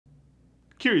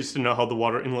Curious to know how the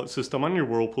water inlet system on your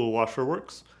Whirlpool washer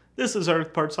works? This is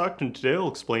Eric Partsock, and today I'll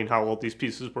explain how all these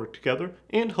pieces work together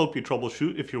and help you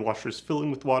troubleshoot if your washer is filling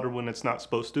with water when it's not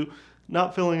supposed to,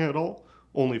 not filling at all,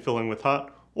 only filling with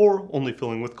hot, or only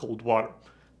filling with cold water.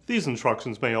 These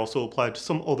instructions may also apply to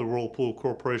some other Whirlpool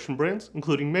Corporation brands,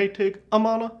 including Maytag,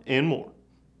 Amana, and more.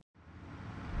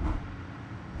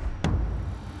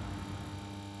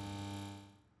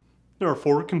 There are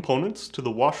 4 components to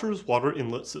the washer's water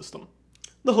inlet system.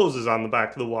 The hoses on the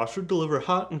back of the washer deliver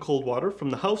hot and cold water from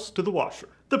the house to the washer.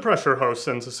 The pressure hose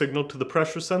sends a signal to the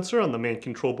pressure sensor on the main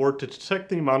control board to detect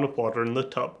the amount of water in the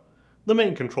tub. The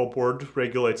main control board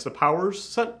regulates the power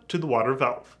sent to the water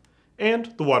valve.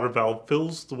 And the water valve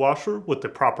fills the washer with the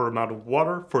proper amount of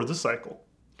water for the cycle.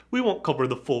 We won't cover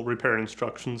the full repair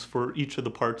instructions for each of the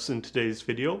parts in today's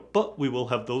video, but we will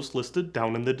have those listed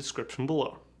down in the description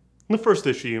below. The first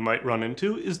issue you might run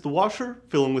into is the washer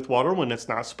filling with water when it's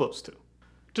not supposed to.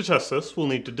 To test this, we'll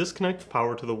need to disconnect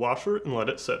power to the washer and let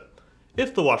it sit.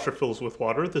 If the washer fills with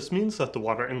water, this means that the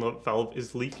water inlet valve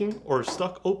is leaking or is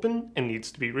stuck open and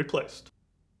needs to be replaced.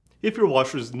 If your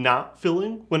washer is not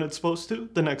filling when it's supposed to,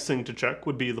 the next thing to check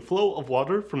would be the flow of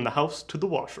water from the house to the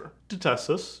washer. To test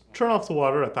this, turn off the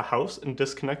water at the house and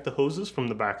disconnect the hoses from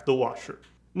the back of the washer.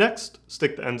 Next,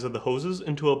 stick the ends of the hoses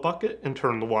into a bucket and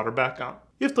turn the water back on.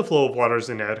 If the flow of water is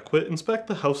inadequate, inspect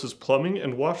the house's plumbing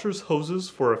and washer's hoses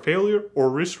for a failure or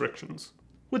restrictions.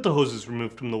 With the hoses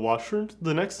removed from the washer,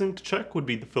 the next thing to check would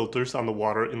be the filters on the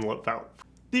water inlet valve.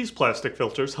 These plastic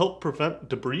filters help prevent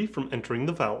debris from entering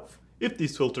the valve. If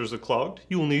these filters are clogged,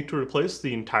 you will need to replace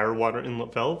the entire water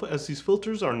inlet valve, as these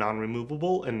filters are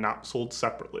non-removable and not sold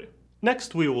separately.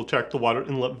 Next, we will check the water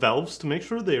inlet valves to make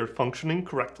sure they are functioning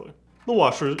correctly. The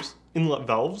washer's inlet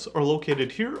valves are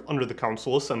located here under the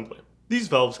console assembly. These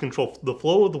valves control the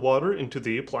flow of the water into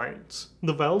the appliance.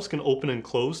 The valves can open and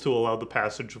close to allow the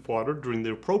passage of water during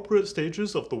the appropriate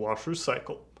stages of the washer's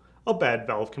cycle. A bad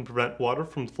valve can prevent water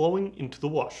from flowing into the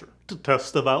washer. To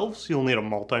test the valves, you'll need a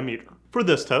multimeter. For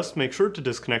this test, make sure to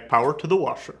disconnect power to the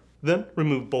washer. Then,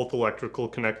 remove both electrical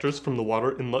connectors from the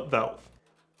water inlet valve.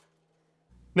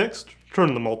 Next,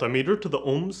 turn the multimeter to the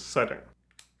ohms setting.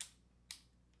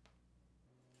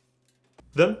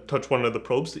 Then, touch one of the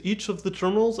probes to each of the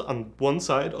terminals on one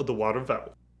side of the water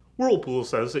valve. Whirlpool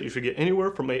says that you should get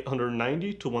anywhere from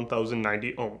 890 to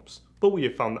 1090 ohms, but we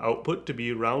have found the output to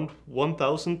be around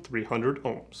 1300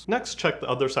 ohms. Next, check the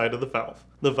other side of the valve.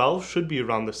 The valve should be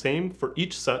around the same for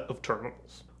each set of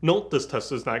terminals. Note this test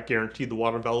does not guarantee the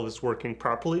water valve is working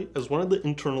properly, as one of the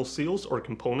internal seals or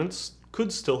components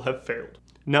could still have failed.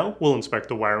 Now, we'll inspect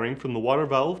the wiring from the water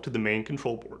valve to the main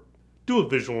control board. Do a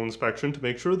visual inspection to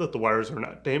make sure that the wires are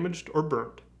not damaged or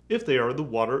burned. If they are, the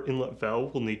water inlet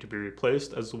valve will need to be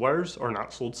replaced, as the wires are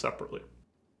not sold separately.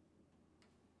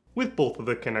 With both of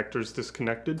the connectors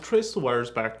disconnected, trace the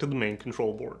wires back to the main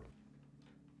control board.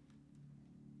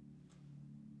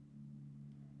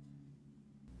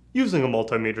 Using a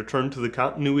multimeter, turn to the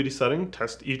continuity setting,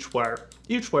 test each wire.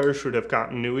 Each wire should have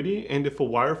continuity, and if a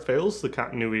wire fails the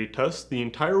continuity test, the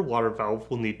entire water valve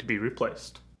will need to be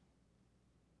replaced.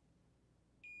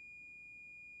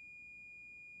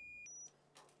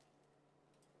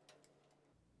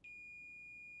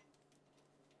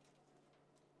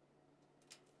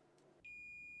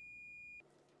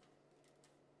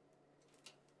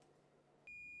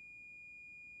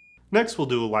 Next, we'll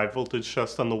do a live voltage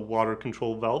test on the water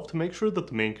control valve to make sure that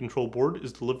the main control board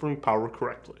is delivering power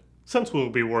correctly. Since we'll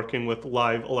be working with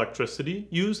live electricity,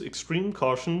 use extreme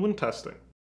caution when testing.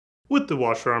 With the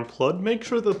washer unplugged, make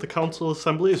sure that the console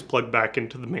assembly is plugged back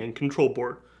into the main control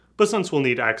board. But since we'll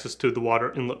need access to the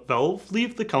water inlet valve,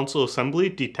 leave the console assembly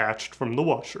detached from the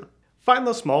washer. Find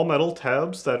the small metal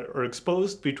tabs that are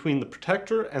exposed between the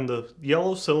protector and the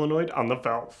yellow solenoid on the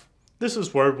valve. This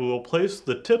is where we will place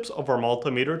the tips of our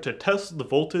multimeter to test the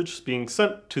voltage being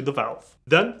sent to the valve.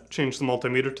 Then, change the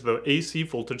multimeter to the AC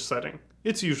voltage setting.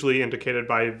 It's usually indicated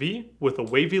by a V with a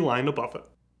wavy line above it.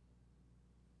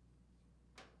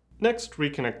 Next,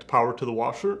 reconnect power to the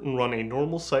washer and run a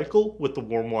normal cycle with the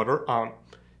warm water on.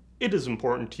 It is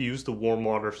important to use the warm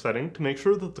water setting to make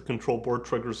sure that the control board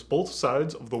triggers both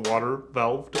sides of the water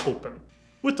valve to open.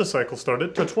 With the cycle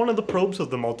started, touch one of the probes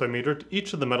of the multimeter to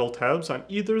each of the metal tabs on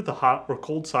either the hot or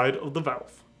cold side of the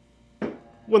valve.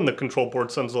 When the control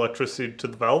board sends electricity to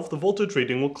the valve, the voltage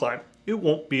reading will climb. It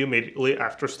won't be immediately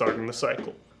after starting the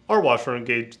cycle. Our washer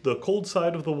engaged the cold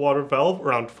side of the water valve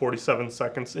around 47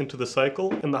 seconds into the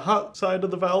cycle, and the hot side of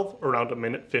the valve around a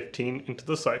minute 15 into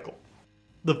the cycle.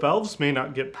 The valves may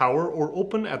not get power or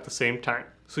open at the same time,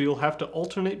 so you'll have to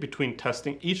alternate between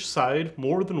testing each side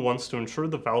more than once to ensure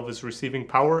the valve is receiving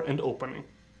power and opening.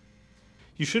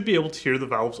 You should be able to hear the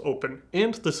valves open,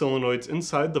 and the solenoids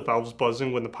inside the valves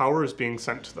buzzing when the power is being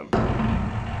sent to them.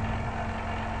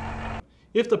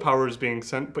 If the power is being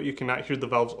sent but you cannot hear the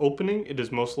valves opening, it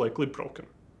is most likely broken.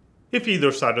 If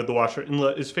either side of the washer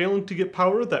inlet is failing to get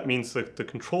power, that means that the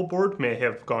control board may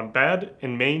have gone bad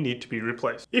and may need to be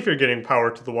replaced. If you're getting power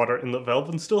to the water inlet valve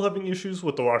and still having issues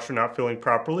with the washer not filling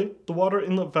properly, the water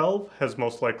inlet valve has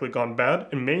most likely gone bad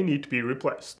and may need to be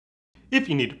replaced. If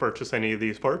you need to purchase any of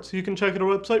these parts, you can check out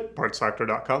our website,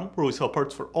 partsdoctor.com, where we sell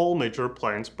parts for all major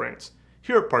appliance brands.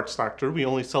 Here at Parts Doctor, we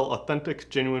only sell authentic,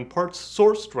 genuine parts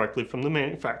sourced directly from the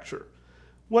manufacturer.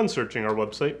 When searching our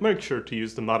website, make sure to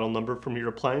use the model number from your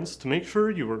appliance to make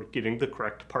sure you are getting the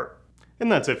correct part.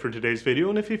 And that's it for today's video,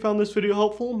 and if you found this video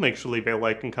helpful, make sure to leave a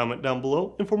like and comment down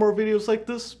below, and for more videos like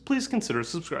this, please consider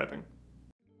subscribing.